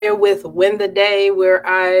here with Win the Day, where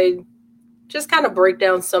I just kind of break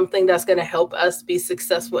down something that's going to help us be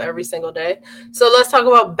successful every single day. So let's talk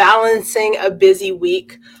about balancing a busy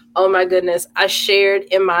week. Oh my goodness. I shared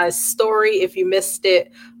in my story, if you missed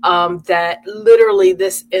it, that literally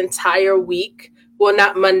this entire week, well,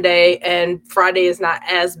 not Monday and Friday is not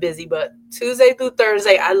as busy, but Tuesday through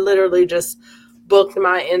Thursday, I literally just booked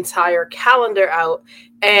my entire calendar out.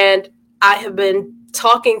 And I have been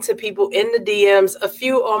talking to people in the DMs, a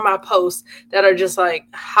few on my posts that are just like,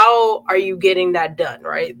 how are you getting that done?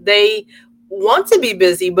 Right? They want to be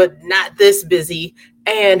busy, but not this busy.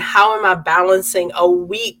 And how am I balancing a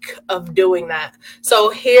week of doing that? So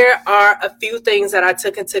here are a few things that I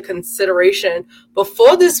took into consideration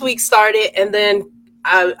before this week started, and then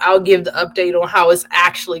I'll give the update on how it's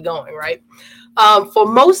actually going, right? For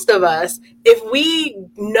most of us, if we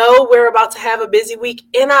know we're about to have a busy week,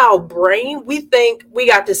 in our brain, we think we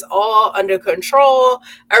got this all under control.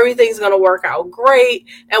 Everything's going to work out great.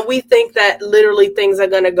 And we think that literally things are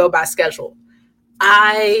going to go by schedule.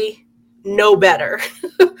 I know better.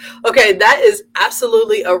 Okay, that is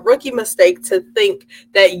absolutely a rookie mistake to think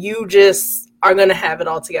that you just are going to have it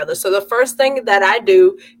all together. So the first thing that I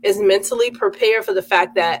do is mentally prepare for the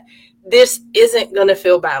fact that this isn't going to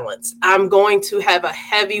feel balanced. I'm going to have a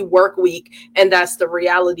heavy work week, and that's the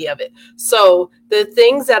reality of it. So the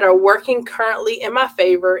things that are working currently in my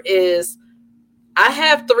favor is I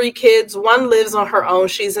have 3 kids. One lives on her own.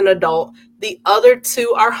 She's an adult. The other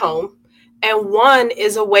 2 are home, and one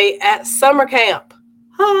is away at summer camp.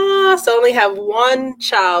 So I only have one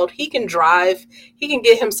child. He can drive. He can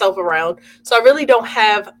get himself around. So I really don't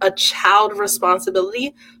have a child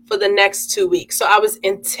responsibility for the next 2 weeks. So I was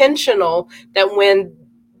intentional that when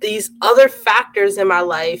these other factors in my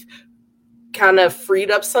life kind of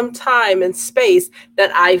freed up some time and space,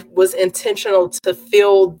 that I was intentional to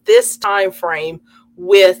fill this time frame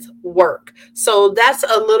with work. So that's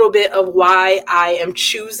a little bit of why I am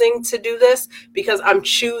choosing to do this, because I'm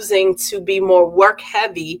choosing to be more work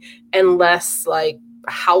heavy and less like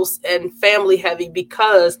house and family heavy,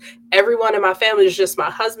 because everyone in my family is just my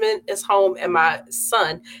husband is home and my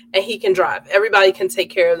son, and he can drive. Everybody can take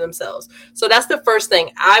care of themselves. So that's the first thing.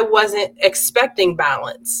 I wasn't expecting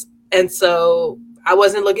balance. And so I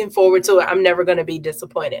wasn't looking forward to it. I'm never going to be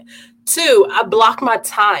disappointed. 2, I block my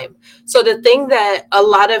time. So the thing that a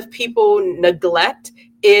lot of people neglect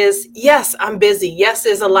is, yes, I'm busy. Yes,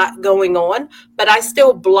 there's a lot going on, but I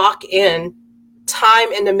still block in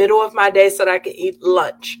time in the middle of my day so that I can eat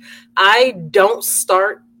lunch. I don't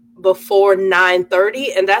start before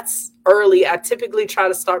 9:30, and that's early. I typically try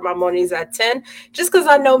to start my mornings at 10, just because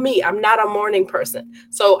I know me. I'm not a morning person.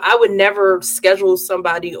 So I would never schedule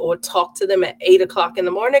somebody or talk to them at 8 o'clock in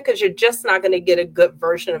the morning, because you're just not going to get a good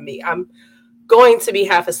version of me. I'm going to be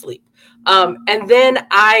half asleep. And then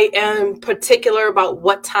I am particular about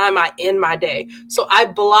what time I end my day. So I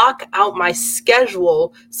block out my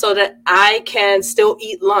schedule so that I can still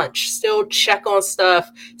eat lunch, still check on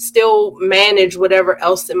stuff, still manage whatever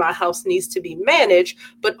else in my house needs to be managed,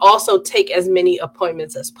 but also take as many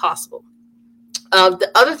appointments as possible.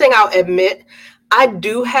 The other thing I'll admit, I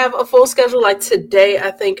do have a full schedule. Like today,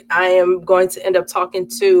 I think I am going to end up talking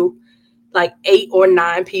to like 8 or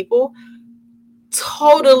 9 people.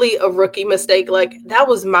 Totally a rookie mistake. Like, that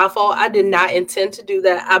was my fault. I did not intend to do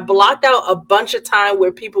that. I blocked out a bunch of time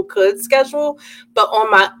where people could schedule, but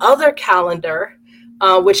on my other calendar,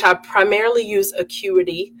 which I primarily use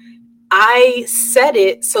Acuity, I set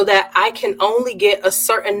it so that I can only get a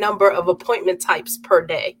certain number of appointment types per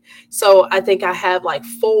day. So I think I have like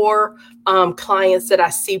 4 clients that I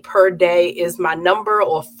see per day is my number,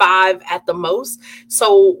 or 5 at the most.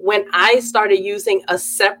 So when I started using a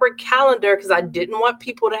separate calendar, because I didn't want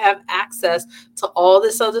people to have access to all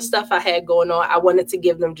this other stuff I had going on, I wanted to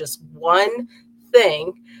give them just one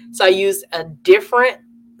thing. So I used a different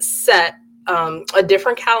set, a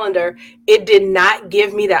different calendar. It did not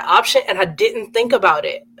give me that option, and I didn't think about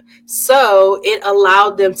it. So it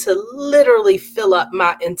allowed them to literally fill up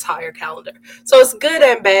my entire calendar. So it's good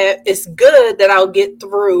and bad. It's good that I'll get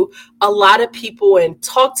through a lot of people and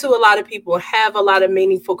talk to a lot of people and have a lot of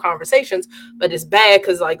meaningful conversations, but it's bad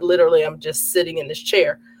because like literally I'm just sitting in this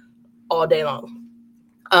chair all day long.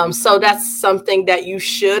 So that's something that you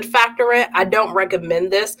should factor in. I don't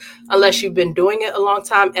recommend this unless you've been doing it a long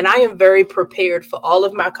time. And I am very prepared for all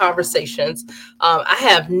of my conversations. I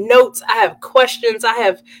have notes, I have questions, I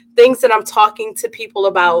have things that I'm talking to people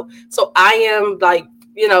about. So I am like,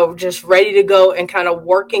 just ready to go and kind of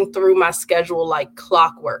working through my schedule like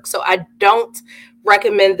clockwork. So I don't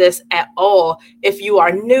recommend this at all if you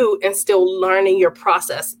are new and still learning your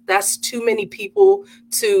process. That's too many people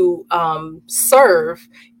to serve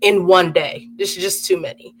in one day. It's just too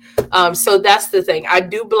many. So that's the thing. I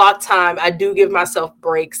do block time. I do give myself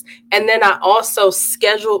breaks. And then I also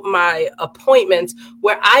schedule my appointments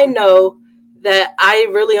where I know that I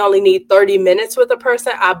really only need 30 minutes with a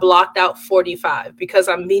person. I blocked out 45 because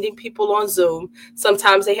I'm meeting people on Zoom.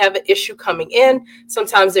 Sometimes they have an issue coming in.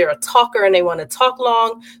 Sometimes they're a talker and they want to talk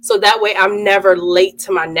long. So that way I'm never late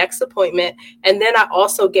to my next appointment. And then I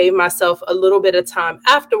also gave myself a little bit of time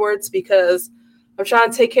afterwards because I'm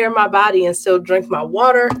trying to take care of my body and still drink my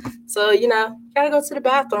water. So, you gotta go to the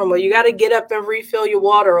bathroom or you gotta get up and refill your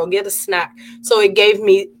water or get a snack. So it gave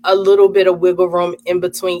me a little bit of wiggle room in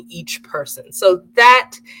between each person. So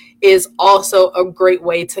that is also a great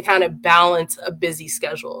way to kind of balance a busy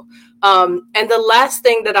schedule. And the last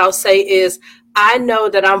thing that I'll say is I know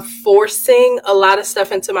that I'm forcing a lot of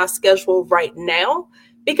stuff into my schedule right now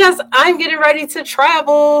because I'm getting ready to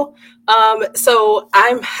travel. So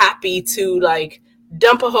I'm happy to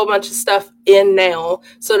dump a whole bunch of stuff in now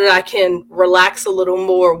so that I can relax a little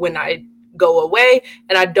more when I go away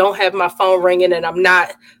and I don't have my phone ringing and I'm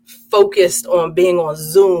not focused on being on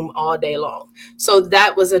Zoom all day long. So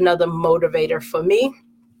that was another motivator for me.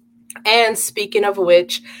 And speaking of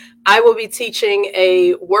which, I will be teaching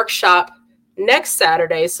a workshop next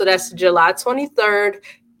Saturday. So that's July 23rd.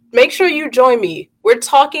 Make sure you join me. We're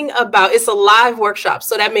talking about, it's a live workshop.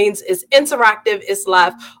 So that means it's interactive, it's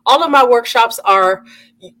live. All of my workshops are,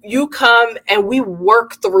 you come and we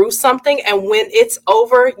work through something. And when it's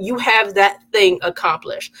over, you have that thing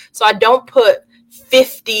accomplished. So I don't put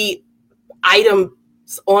 50 items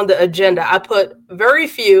on the agenda. I put very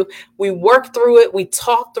few. We work through it. We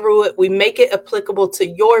talk through it. We make it applicable to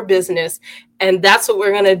your business. And that's what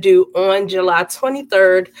we're going to do on July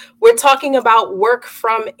 23rd. We're talking about work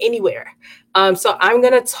from anywhere. So I'm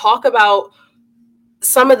going to talk about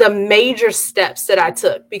some of the major steps that I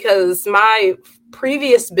took because my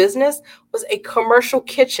previous business was a commercial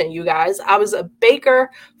kitchen, you guys. I was a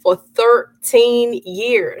baker for 13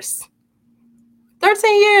 years.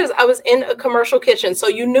 13 years I was in a commercial kitchen. So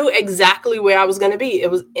you knew exactly where I was going to be.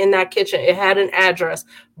 It was in that kitchen. It had an address,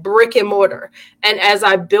 brick and mortar. And as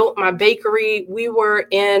I built my bakery, we were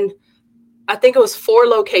in, I think it was 4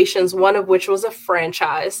 locations, one of which was a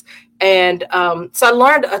franchise. And so I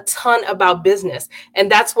learned a ton about business.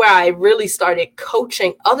 And that's where I really started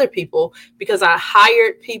coaching other people because I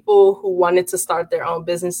hired people who wanted to start their own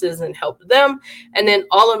businesses and help them. And then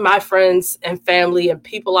all of my friends and family and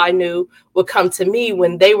people I knew would come to me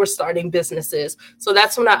when they were starting businesses. So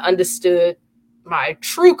that's when I understood my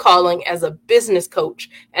true calling as a business coach.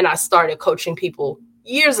 And I started coaching people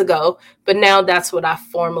years ago, but now that's what I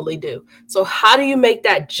formally do. So how do you make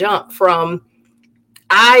that jump from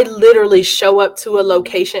I literally show up to a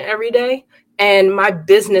location every day and my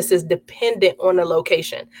business is dependent on a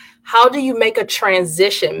location? How do you make a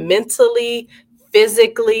transition mentally,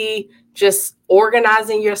 physically, just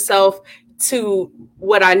organizing yourself to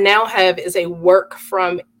what I now have is a work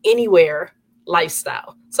from anywhere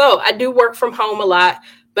lifestyle? So I do work from home a lot,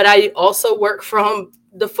 but I also work from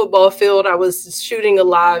the football field. I was shooting a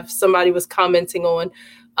live. Somebody was commenting on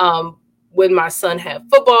when my son had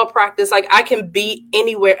football practice. Like I can be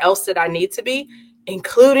anywhere else that I need to be,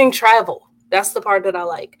 including travel. That's the part that I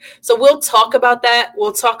like. So we'll talk about that.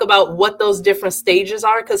 We'll talk about what those different stages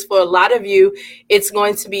are, because for a lot of you, it's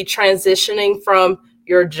going to be transitioning from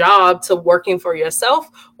your job to working for yourself,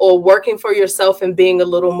 or working for yourself and being a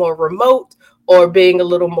little more remote, or being a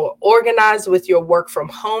little more organized with your work from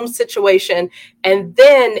home situation. And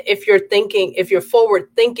then if you're forward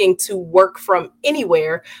thinking to work from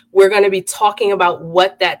anywhere, we're going to be talking about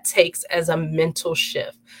what that takes as a mental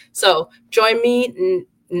shift. So join me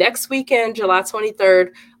next weekend, July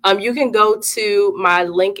 23rd. You can go to my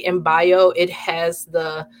link in bio. It has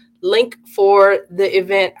the link for the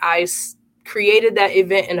event. I created that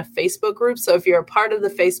event in a Facebook group. So if you're a part of the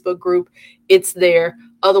Facebook group, it's there.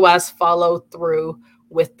 Otherwise, follow through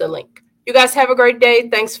with the link. You guys have a great day.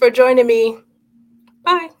 Thanks for joining me.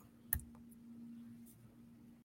 Bye.